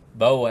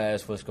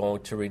 Boaz was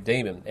going to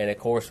redeem him. And of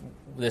course,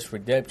 this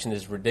redemption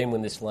is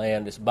redeeming this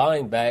land. It's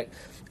buying back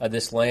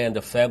this land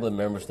of family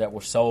members that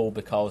were sold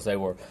because they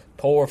were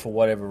poor for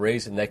whatever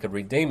reason. They could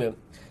redeem it,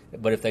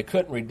 but if they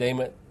couldn't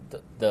redeem it,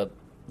 the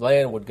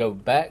land would go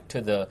back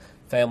to the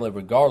family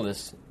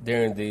regardless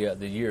during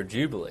the year of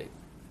Jubilee.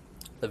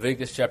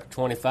 Leviticus chapter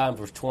 25,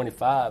 verse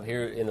 25,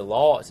 here in the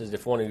law it says,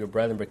 if one of your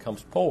brethren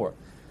becomes poor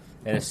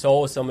and has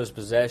sold some of his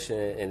possession,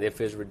 and if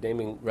his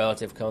redeeming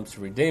relative comes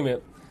to redeem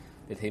it,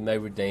 that he may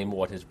redeem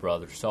what his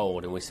brother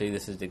sold. And we see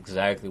this is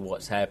exactly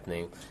what's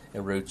happening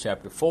in Ruth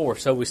chapter 4.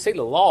 So we see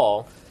the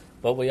law,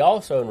 but we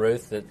also in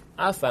Ruth that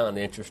I found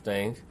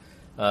interesting.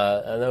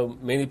 I know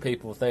many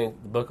people think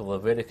the book of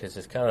Leviticus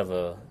is kind of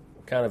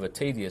a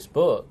tedious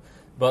book,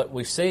 but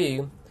we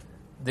see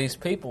these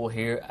people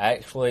here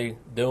actually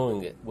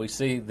doing it. We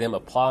see them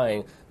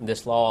applying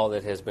this law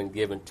that has been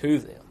given to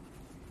them.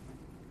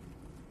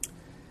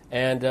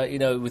 And,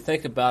 we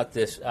think about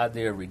this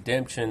idea of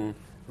redemption,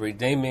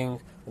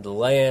 redeeming the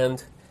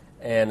land,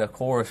 and, of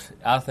course,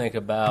 I think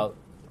about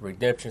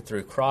redemption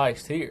through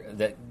Christ here,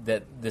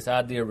 that this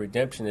idea of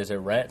redemption is a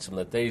ransom,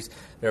 that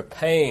they're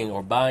paying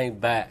or buying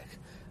back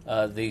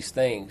these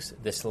things,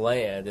 this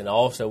land, and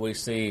also we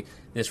see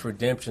this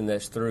redemption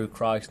that's through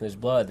Christ and His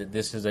blood. That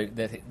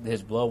that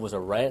His blood was a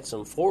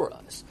ransom for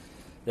us.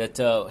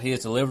 That He has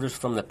delivered us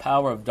from the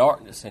power of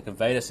darkness and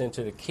conveyed us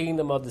into the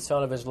kingdom of the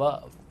Son of His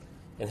love,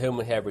 in whom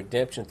we have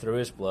redemption through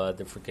His blood,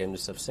 the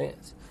forgiveness of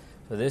sins.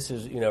 So this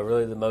is,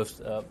 really the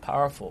most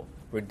powerful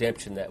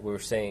redemption that we're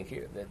seeing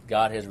here. That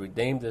God has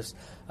redeemed us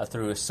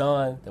through His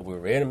Son. That we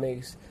were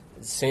enemies.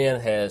 Sin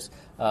has,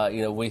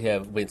 we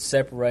have been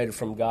separated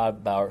from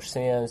God by our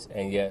sins,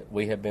 and yet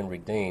we have been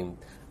redeemed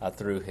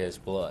through His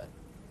blood.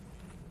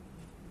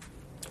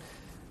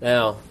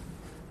 Now,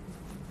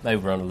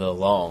 maybe run a little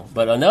long,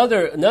 but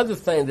another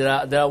thing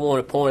that I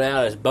want to point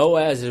out is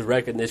Boaz's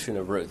recognition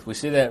of Ruth. We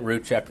see that in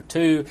Ruth chapter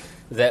 2,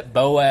 that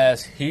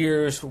Boaz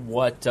hears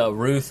what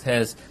Ruth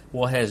has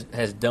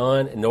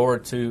done in order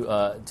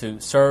to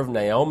serve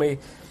Naomi,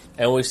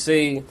 and we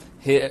see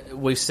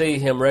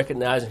him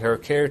recognizing her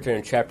character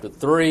in chapter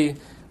 3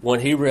 when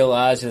he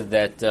realizes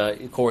that,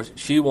 of course,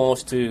 she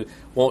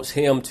wants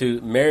him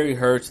to marry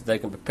her so they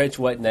can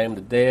perpetuate the name of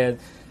the dead,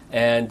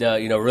 and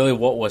really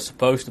what was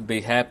supposed to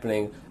be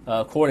happening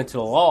according to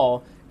the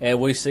law. And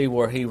we see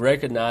where he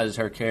recognizes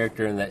her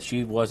character and that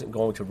she wasn't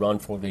going to run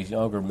for these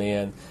younger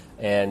men,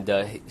 and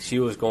she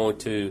was going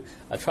to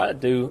try to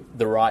do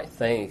the right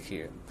thing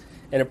here.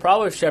 And in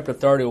Proverbs chapter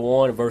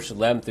 31, verses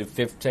 11 through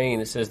 15,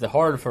 it says, the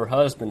heart of her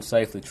husband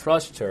safely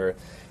trusts her,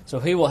 so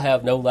he will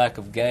have no lack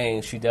of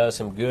gain. She does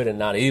him good and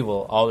not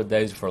evil all the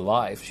days of her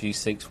life. She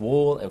seeks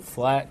wool and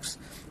flax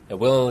and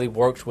willingly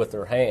works with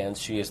her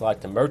hands. She is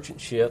like the merchant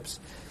ships.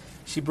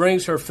 She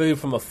brings her food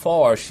from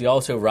afar. She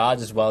also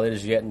rises while it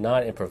is yet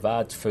night and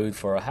provides food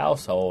for her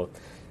household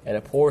and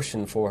a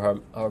portion for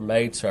her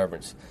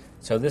maidservants.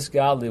 So this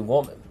godly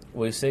woman,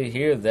 we see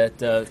here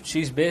that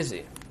she's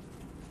busy.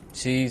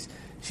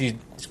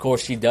 Of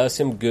course, she does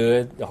him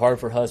good. The heart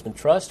of her husband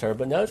trusts her,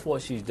 but notice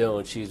what she's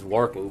doing. She's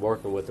working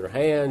with her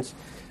hands.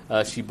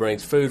 She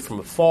brings food from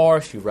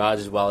afar. She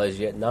rises while it is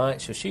yet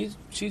night. So she's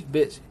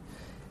busy.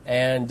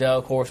 And,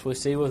 of course, we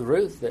see with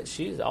Ruth that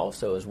she's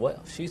also as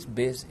well. She's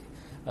busy.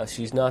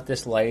 She's not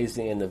this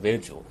lazy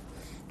individual.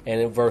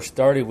 And in verse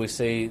 30, we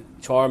see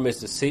charm is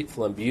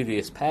deceitful and beauty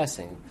is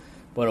passing,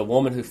 but a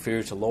woman who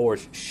fears the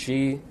Lord,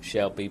 she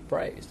shall be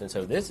praised. And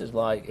so this is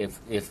like, if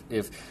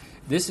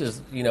this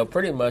is,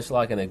 pretty much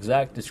like an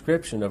exact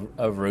description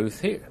of Ruth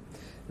here,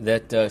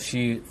 that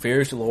she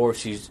fears the Lord.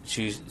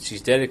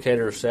 She's dedicated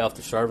herself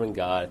to serving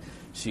God.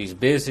 She's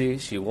busy.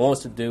 She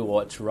wants to do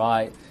what's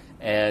right.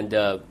 And,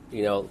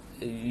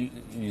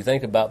 you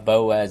think about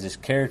Boaz's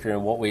character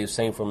and what we've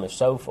seen from him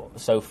so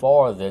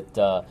far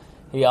that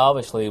he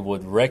obviously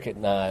would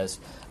recognize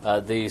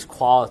these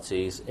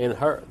qualities in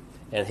her.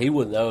 And he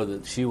would know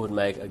that she would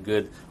make a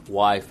good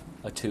wife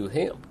to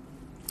him.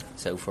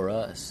 So for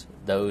us,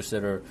 those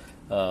that are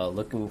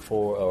looking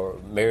for or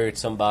married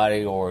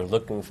somebody or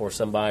looking for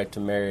somebody to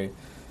marry,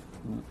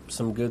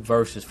 some good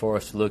verses for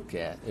us to look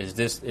at. Is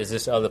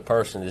this other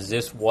person? Is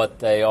this what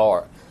they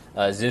are?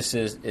 Is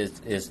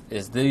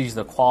these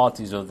the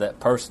qualities of that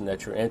person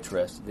that you're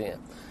interested in?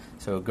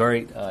 So a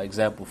great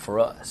example for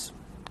us.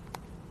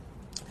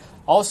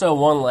 Also,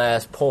 one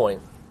last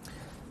point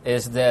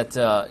is that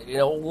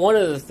one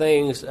of the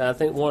things, I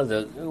think one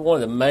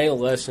of the main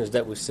lessons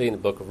that we see in the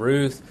book of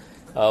Ruth,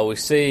 we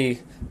see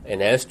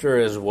in Esther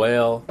as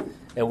well,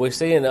 and we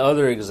see in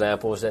other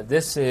examples that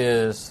this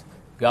is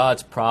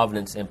God's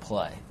providence in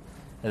play,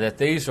 and that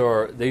these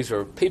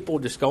are people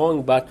just going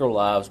about their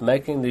lives,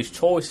 making these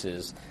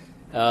choices,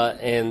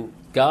 and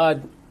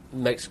God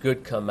makes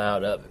good come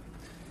out of it.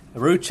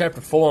 Ruth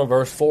chapter 4 and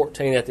verse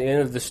 14, at the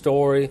end of the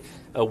story,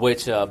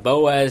 which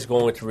Boaz is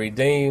going to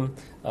redeem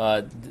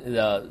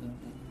the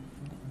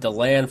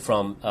land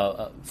from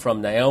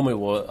Naomi,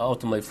 well,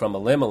 ultimately from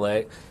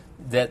Elimelech,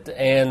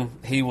 and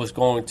he was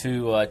going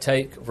to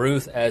take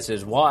Ruth as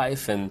his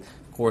wife, and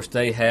of course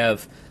they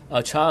have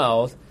a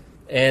child.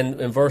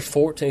 And in verse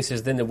 14 it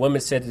says, "Then the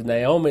woman said to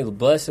Naomi,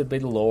 Blessed be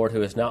the Lord,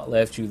 who has not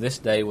left you this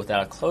day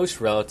without a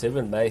close relative,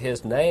 and may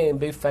his name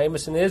be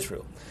famous in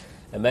Israel.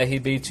 And may he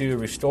be to you a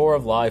restorer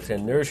of life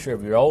and nourisher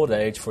of your old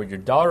age, for your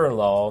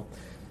daughter-in-law,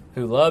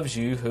 who loves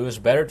you, who is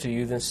better to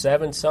you than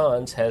 7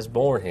 sons, has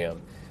borne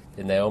him."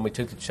 And Naomi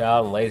took the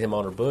child and laid him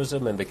on her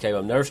bosom and became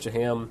a nurse to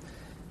him.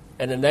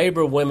 And the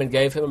neighbor women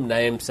gave him a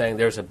name, saying,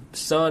 "There's a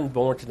son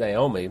born to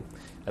Naomi."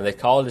 And they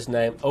called his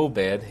name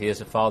Obed. He is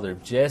the father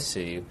of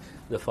Jesse,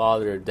 the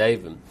father of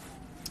David.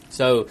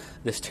 So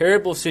this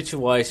terrible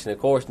situation, of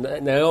course,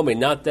 Naomi,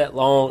 not that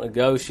long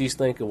ago, she's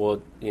thinking,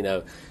 well,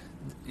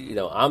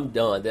 I'm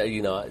done.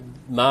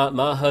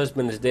 My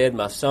husband is dead,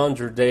 my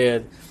sons are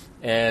dead,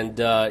 and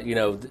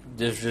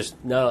there's just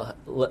not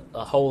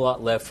a whole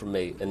lot left for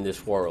me in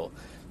this world.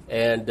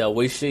 And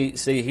we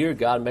see here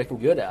God making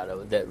good out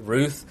of it.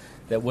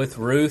 That with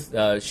Ruth,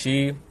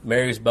 she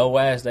marries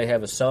Boaz. They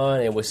have a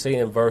son, and we see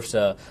in verse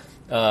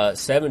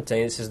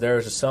 17 it says there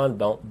is a son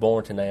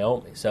born to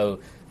Naomi. So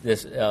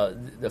this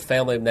the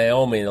family of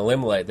Naomi and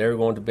Elimelech, they're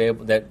going to be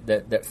able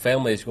that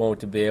family is going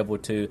to be able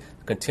to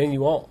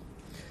continue on.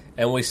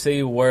 And we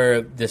see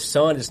where the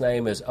son, his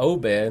name is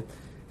Obed,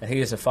 and he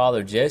is the father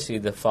of Jesse,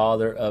 the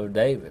father of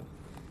David.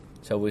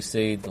 So we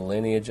see the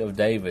lineage of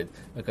David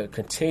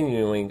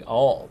continuing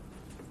on.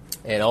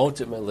 And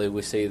ultimately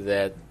we see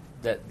that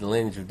the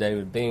lineage of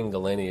David being the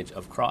lineage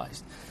of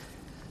Christ.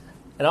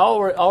 And I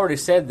already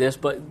said this,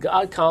 but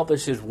God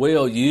accomplishes His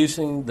will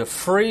using the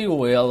free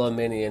will of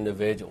many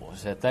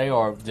individuals, that they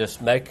are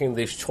just making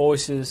these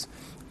choices,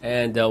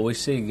 and we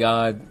see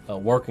God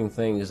working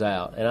things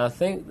out. And I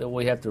think that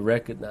we have to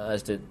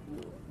recognize that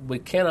we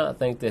cannot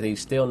think that He's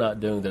still not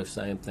doing those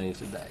same things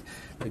today.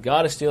 That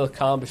God is still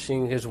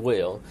accomplishing His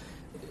will,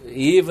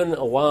 even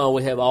while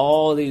we have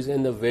all these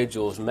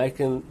individuals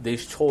making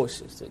these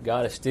choices, that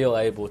God is still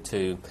able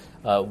to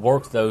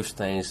work those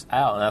things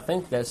out. And I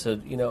think that's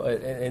an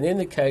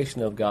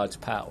indication of God's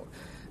power,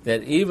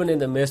 that even in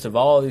the midst of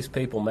all these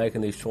people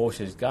making these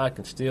choices, God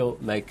can still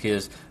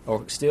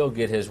still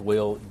get His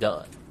will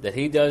done. That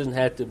He doesn't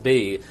have to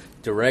be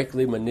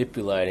directly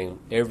manipulating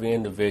every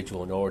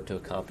individual in order to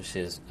accomplish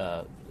His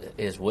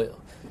will.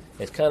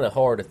 It's kind of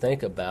hard to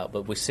think about,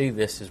 but we see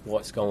this is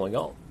what's going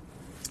on.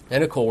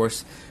 And of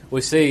course,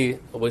 we see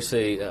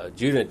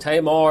Judah and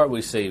Tamar,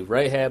 we see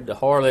Rahab the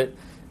harlot,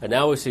 and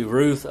now we see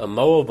Ruth, a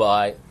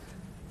Moabite,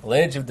 the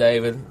lineage of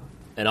David,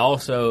 and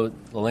also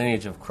the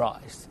lineage of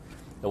Christ.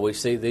 And we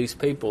see these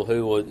people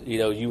who would,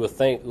 you would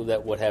think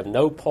that would have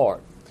no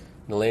part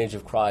in the lineage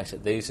of Christ,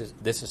 that this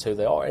is who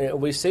they are.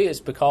 And we see it's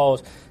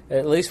because,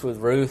 at least with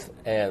Ruth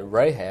and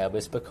Rahab,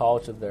 it's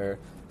because of their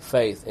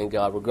faith in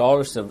God,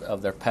 regardless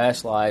of their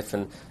past life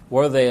and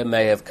where they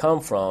may have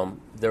come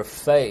from. Their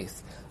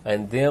faith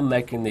and them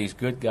making these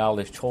good,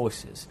 godly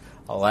choices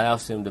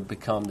allows them to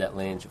become that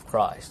lineage of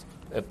Christ,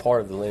 a part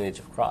of the lineage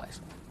of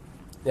Christ.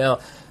 Now,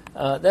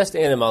 that's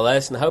the end of my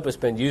lesson. I hope it's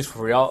been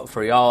useful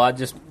for y'all. I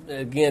just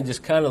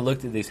kind of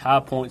looked at these high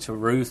points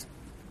of Ruth,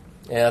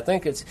 and I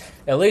think it's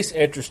at least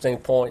interesting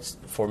points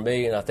for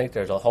me, and I think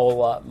there's a whole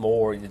lot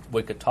more that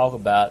we could talk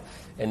about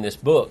in this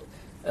book.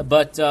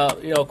 But,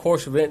 of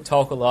course, we didn't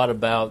talk a lot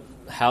about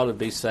how to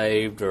be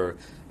saved or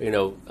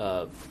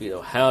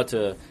how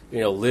to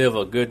live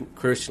a good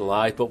Christian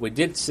life, but we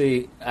did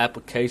see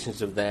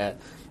applications of that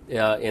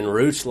in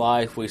Ruth's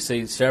life. We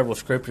see several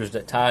scriptures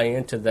that tie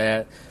into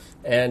that,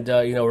 and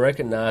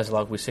recognize,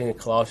 like we see in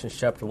Colossians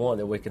chapter 1,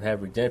 that we can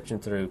have redemption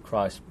through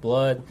Christ's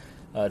blood,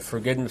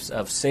 forgiveness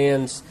of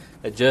sins,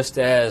 just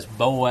as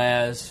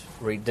Boaz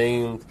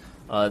redeemed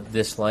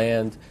this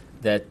land,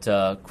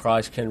 that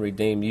Christ can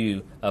redeem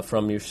you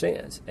from your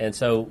sins. And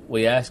so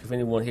we ask if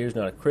anyone here is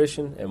not a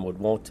Christian and would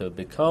want to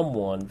become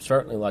one,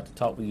 certainly like to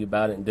talk with you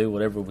about it and do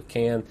whatever we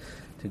can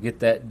to get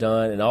that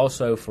done. And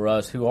also for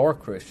us who are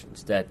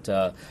Christians,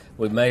 that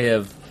we may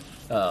have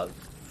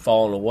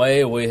fallen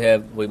away, we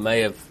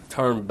may have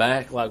turned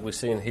back, like we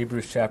see in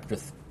Hebrews chapter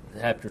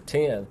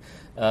 10,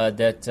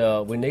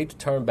 that we need to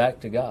turn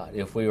back to God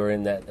if we are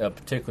in that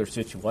particular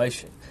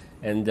situation.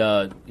 And,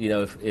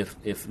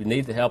 if you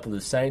need the help of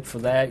the saints for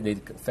that, you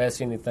need to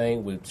confess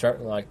anything, we'd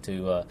certainly like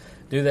to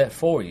do that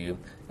for you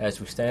as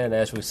we stand,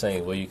 as we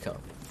sing. Will you come?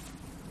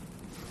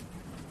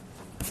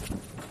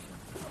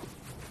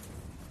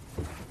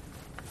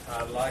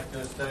 I'd like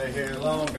to stay here longer.